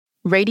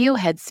Radio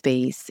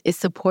Headspace is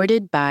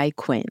supported by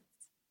Quince.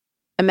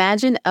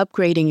 Imagine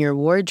upgrading your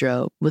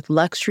wardrobe with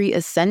luxury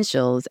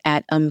essentials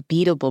at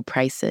unbeatable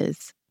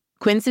prices.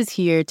 Quince is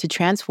here to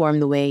transform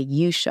the way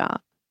you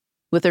shop,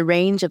 with a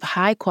range of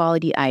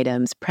high-quality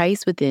items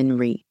priced within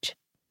reach.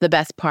 The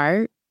best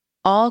part?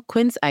 All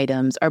Quince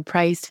items are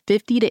priced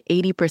 50 to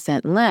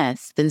 80%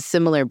 less than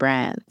similar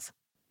brands.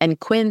 And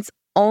Quince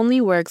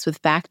only works with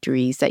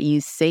factories that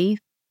use safe,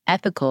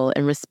 ethical,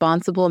 and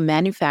responsible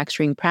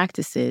manufacturing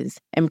practices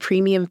and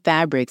premium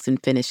fabrics and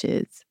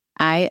finishes.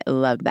 I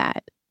love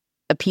that.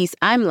 A piece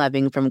I'm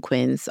loving from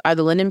Quince are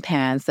the linen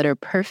pants that are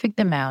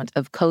perfect amount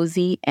of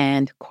cozy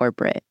and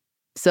corporate.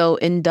 So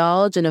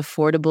indulge in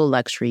affordable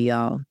luxury,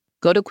 y'all.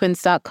 Go to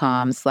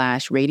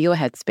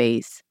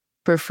quince.com/radioheadspace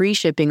for free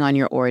shipping on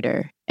your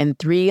order and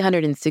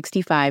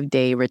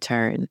 365-day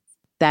return.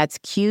 That's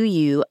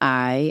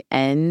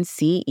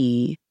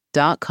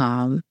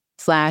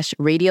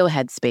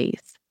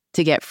QUINCE.com/radioheadspace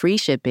to get free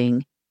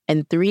shipping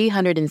and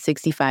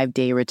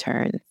 365-day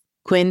return.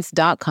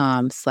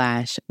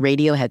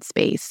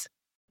 Quince.com/radioheadspace.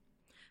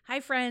 Hi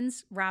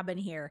friends, Robin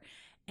here,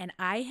 and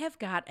I have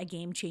got a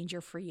game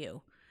changer for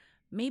you.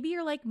 Maybe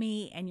you're like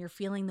me and you're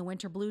feeling the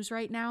winter blues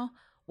right now.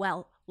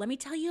 Well, let me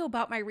tell you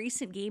about my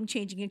recent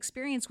game-changing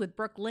experience with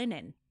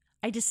Brooklinen.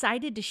 I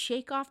decided to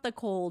shake off the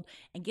cold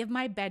and give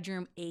my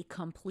bedroom a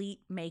complete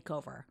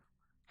makeover.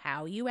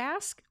 How, you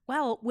ask?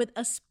 Well, with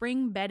a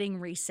spring bedding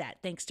reset,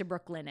 thanks to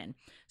Brooklinen.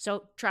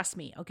 So trust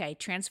me, okay,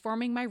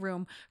 transforming my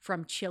room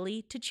from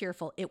chilly to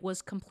cheerful, it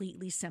was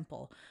completely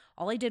simple.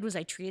 All I did was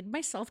I treated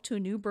myself to a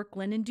new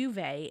Brooklinen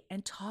duvet,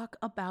 and talk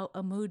about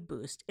a mood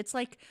boost. It's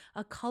like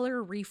a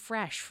color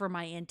refresh for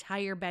my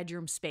entire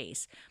bedroom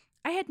space.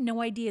 I had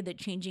no idea that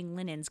changing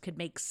linens could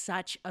make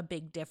such a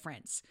big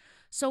difference.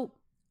 So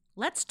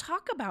let's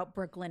talk about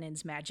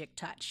Brooklinen's magic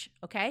touch,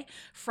 okay?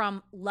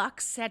 From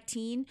luxe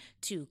sateen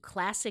to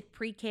classic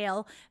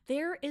percale,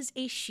 there is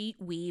a sheet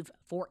weave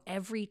for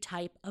every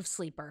type of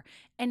sleeper.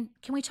 And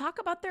can we talk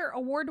about their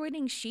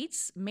award-winning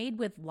sheets made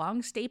with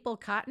long staple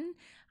cotton?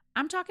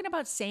 I'm talking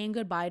about saying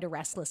goodbye to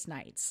restless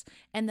nights.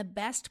 And the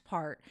best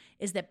part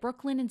is that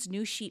Brooklinen's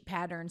new sheet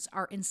patterns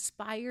are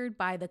inspired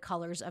by the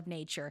colors of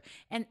nature.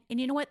 And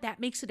you know what? That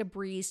makes it a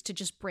breeze to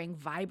just bring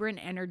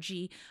vibrant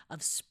energy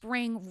of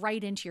spring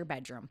right into your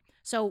bedroom.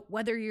 So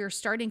whether you're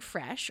starting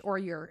fresh or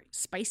you're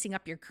spicing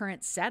up your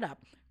current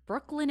setup,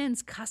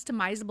 Brooklinen's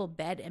customizable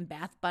bed and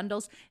bath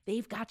bundles,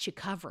 they've got you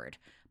covered.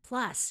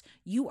 Plus,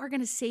 you are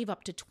going to save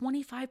up to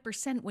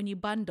 25% when you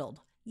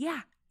bundled.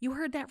 Yeah, you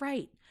heard that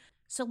right.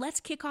 So let's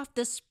kick off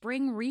this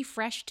spring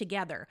refresh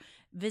together.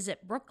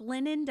 Visit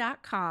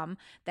brooklinen.com.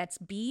 That's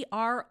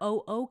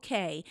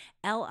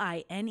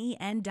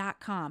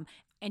BROOKLINEN.com.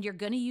 And you're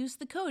going to use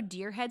the code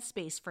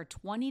DearHeadspace for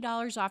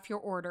 $20 off your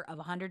order of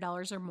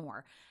 $100 or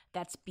more.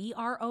 That's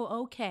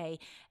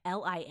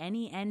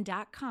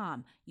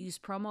BROOKLINEN.com. Use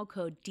promo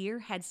code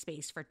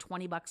DearHeadspace for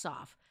 $20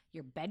 off.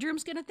 Your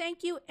bedroom's going to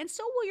thank you, and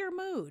so will your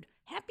mood.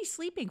 Happy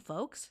sleeping,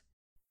 folks.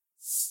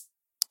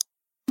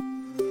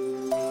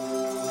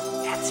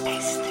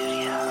 Headspace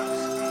Studios.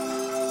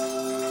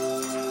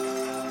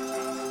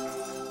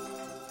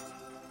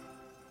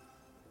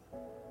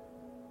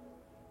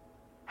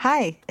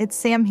 Hi, it's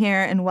Sam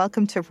here, and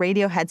welcome to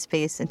Radio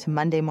Headspace into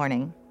Monday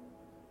morning.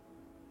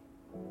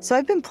 So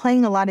I've been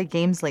playing a lot of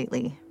games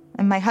lately,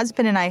 and my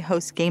husband and I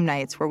host game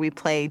nights where we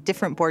play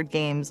different board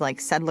games like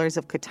Settlers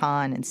of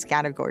Catan and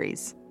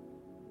Scattergories.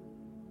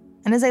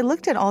 And as I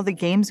looked at all the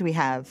games we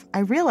have, I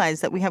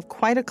realized that we have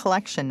quite a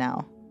collection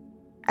now.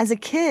 As a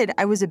kid,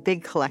 I was a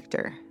big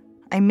collector.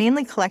 I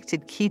mainly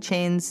collected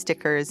keychains,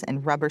 stickers,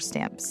 and rubber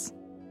stamps.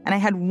 And I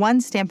had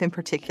one stamp in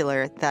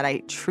particular that I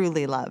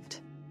truly loved.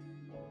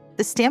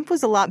 The stamp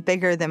was a lot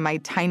bigger than my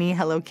tiny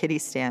Hello Kitty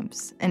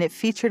stamps, and it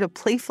featured a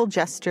playful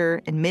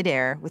jester in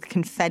midair with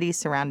confetti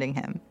surrounding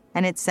him.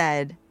 And it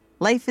said,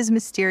 "Life is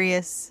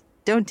mysterious,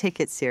 don't take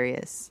it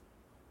serious."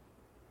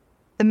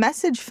 The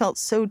message felt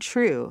so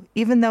true,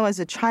 even though as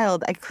a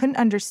child I couldn't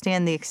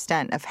understand the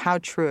extent of how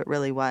true it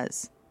really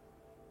was.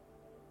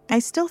 I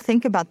still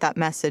think about that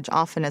message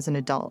often as an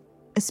adult,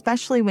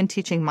 especially when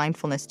teaching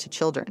mindfulness to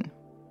children.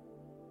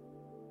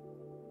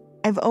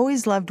 I've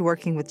always loved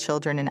working with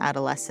children and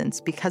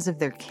adolescents because of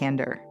their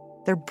candor.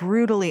 They're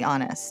brutally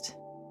honest,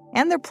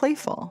 and they're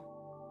playful.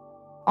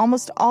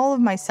 Almost all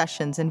of my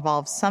sessions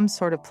involve some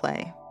sort of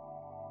play.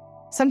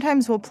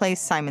 Sometimes we'll play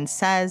Simon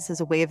Says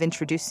as a way of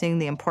introducing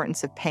the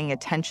importance of paying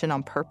attention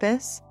on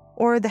purpose,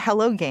 or the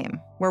Hello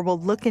game, where we'll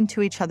look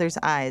into each other's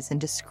eyes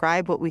and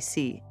describe what we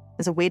see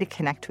as a way to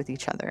connect with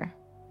each other.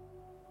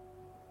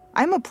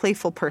 I'm a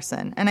playful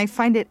person, and I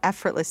find it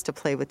effortless to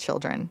play with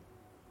children.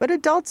 But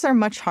adults are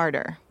much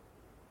harder.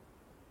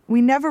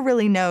 We never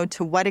really know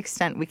to what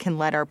extent we can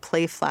let our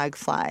play flag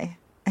fly,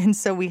 and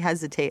so we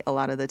hesitate a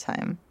lot of the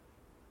time.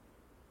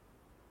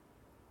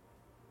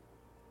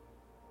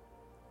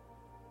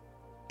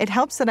 It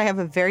helps that I have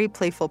a very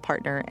playful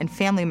partner and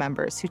family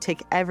members who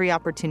take every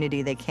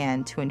opportunity they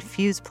can to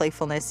infuse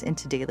playfulness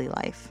into daily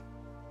life.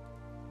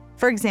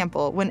 For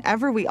example,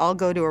 whenever we all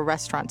go to a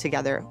restaurant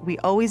together, we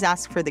always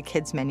ask for the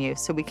kids' menu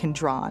so we can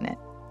draw on it.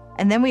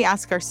 And then we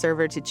ask our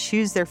server to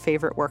choose their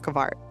favorite work of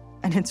art.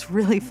 And it's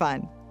really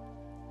fun.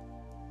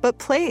 But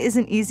play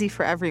isn't easy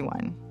for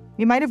everyone.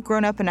 You might have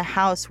grown up in a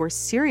house where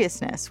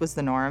seriousness was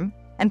the norm,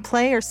 and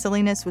play or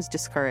silliness was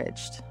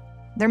discouraged.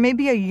 There may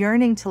be a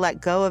yearning to let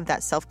go of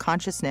that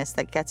self-consciousness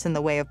that gets in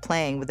the way of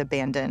playing with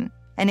abandon,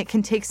 and it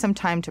can take some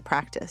time to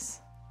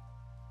practice.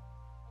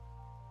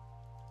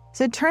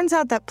 So it turns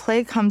out that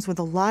play comes with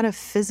a lot of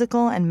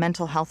physical and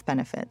mental health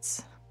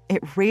benefits.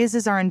 It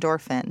raises our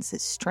endorphins, it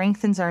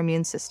strengthens our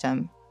immune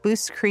system,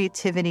 boosts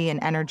creativity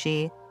and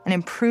energy, and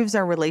improves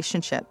our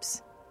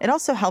relationships. It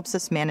also helps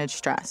us manage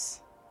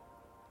stress.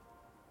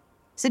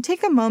 So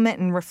take a moment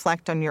and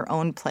reflect on your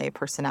own play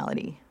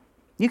personality.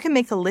 You can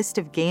make a list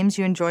of games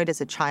you enjoyed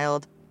as a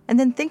child, and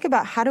then think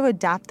about how to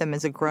adapt them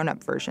as a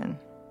grown-up version.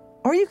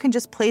 Or you can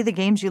just play the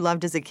games you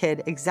loved as a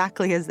kid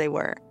exactly as they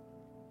were.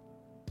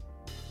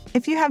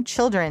 If you have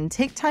children,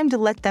 take time to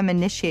let them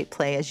initiate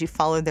play as you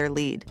follow their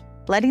lead,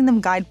 letting them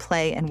guide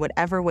play in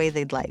whatever way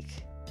they'd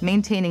like,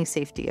 maintaining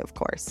safety, of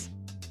course.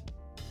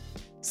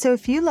 So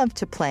if you love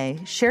to play,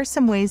 share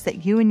some ways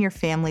that you and your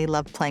family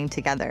love playing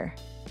together.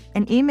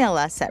 And email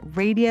us at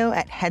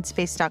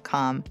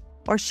radio@headspace.com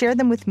or share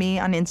them with me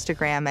on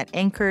Instagram at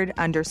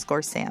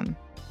anchored_Sam.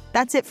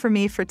 That's it for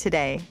me for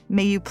today.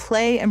 May you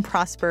play and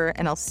prosper,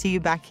 and I'll see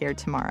you back here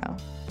tomorrow.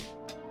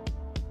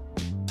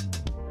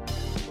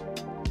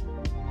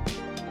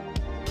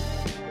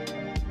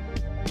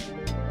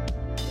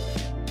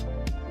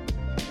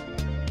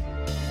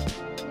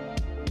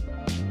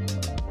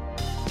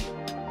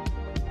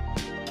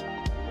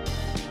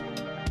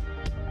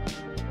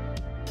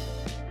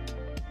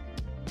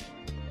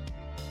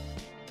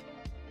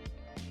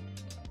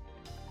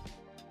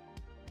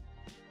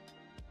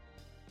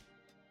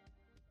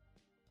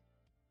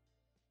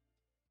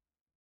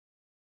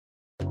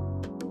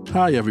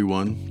 Hi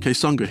everyone,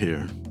 Keisunga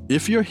here.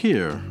 If you're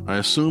here, I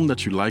assume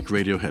that you like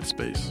Radio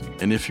Headspace.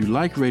 And if you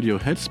like Radio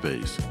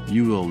Headspace,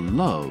 you will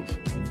love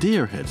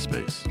Dear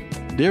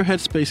Headspace. Dear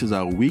Headspace is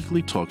our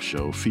weekly talk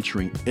show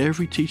featuring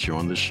every teacher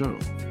on the show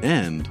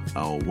and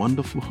our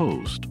wonderful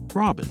host,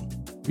 Robin.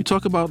 We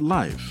talk about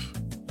life.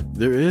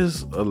 There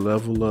is a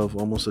level of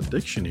almost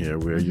addiction here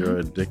where you're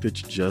addicted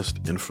to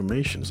just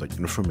information. It's like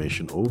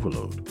information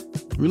overload.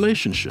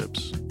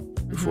 Relationships.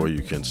 Before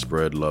you can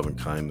spread love and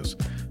kindness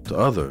to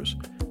others,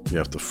 you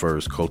have to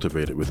first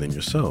cultivate it within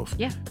yourself.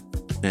 Yeah.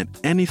 And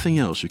anything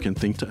else you can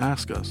think to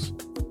ask us.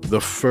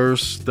 The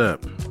first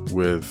step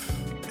with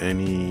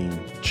any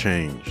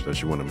change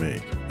that you want to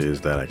make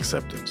is that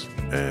acceptance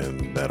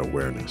and that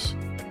awareness.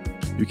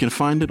 You can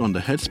find it on the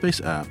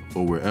Headspace app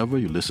or wherever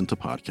you listen to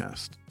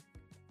podcasts.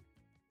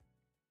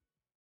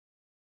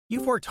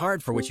 You've worked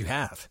hard for what you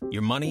have.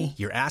 Your money,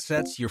 your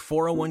assets, your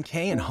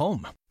 401k, and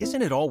home.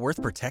 Isn't it all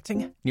worth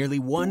protecting? Nearly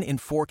 1 in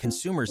 4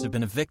 consumers have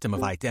been a victim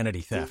of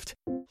identity theft.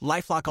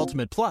 LifeLock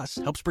Ultimate Plus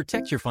helps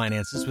protect your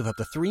finances with up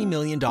to $3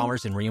 million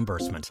in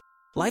reimbursement.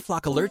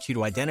 LifeLock alerts you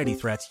to identity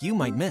threats you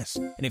might miss.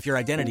 And if your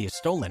identity is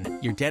stolen,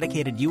 your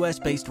dedicated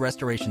U.S.-based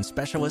restoration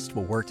specialist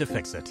will work to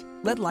fix it.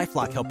 Let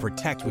LifeLock help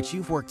protect what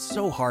you've worked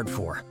so hard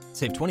for.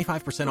 Save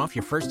 25% off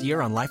your first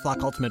year on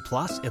LifeLock Ultimate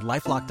Plus at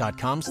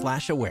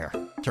LifeLock.com/aware.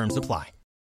 Terms apply.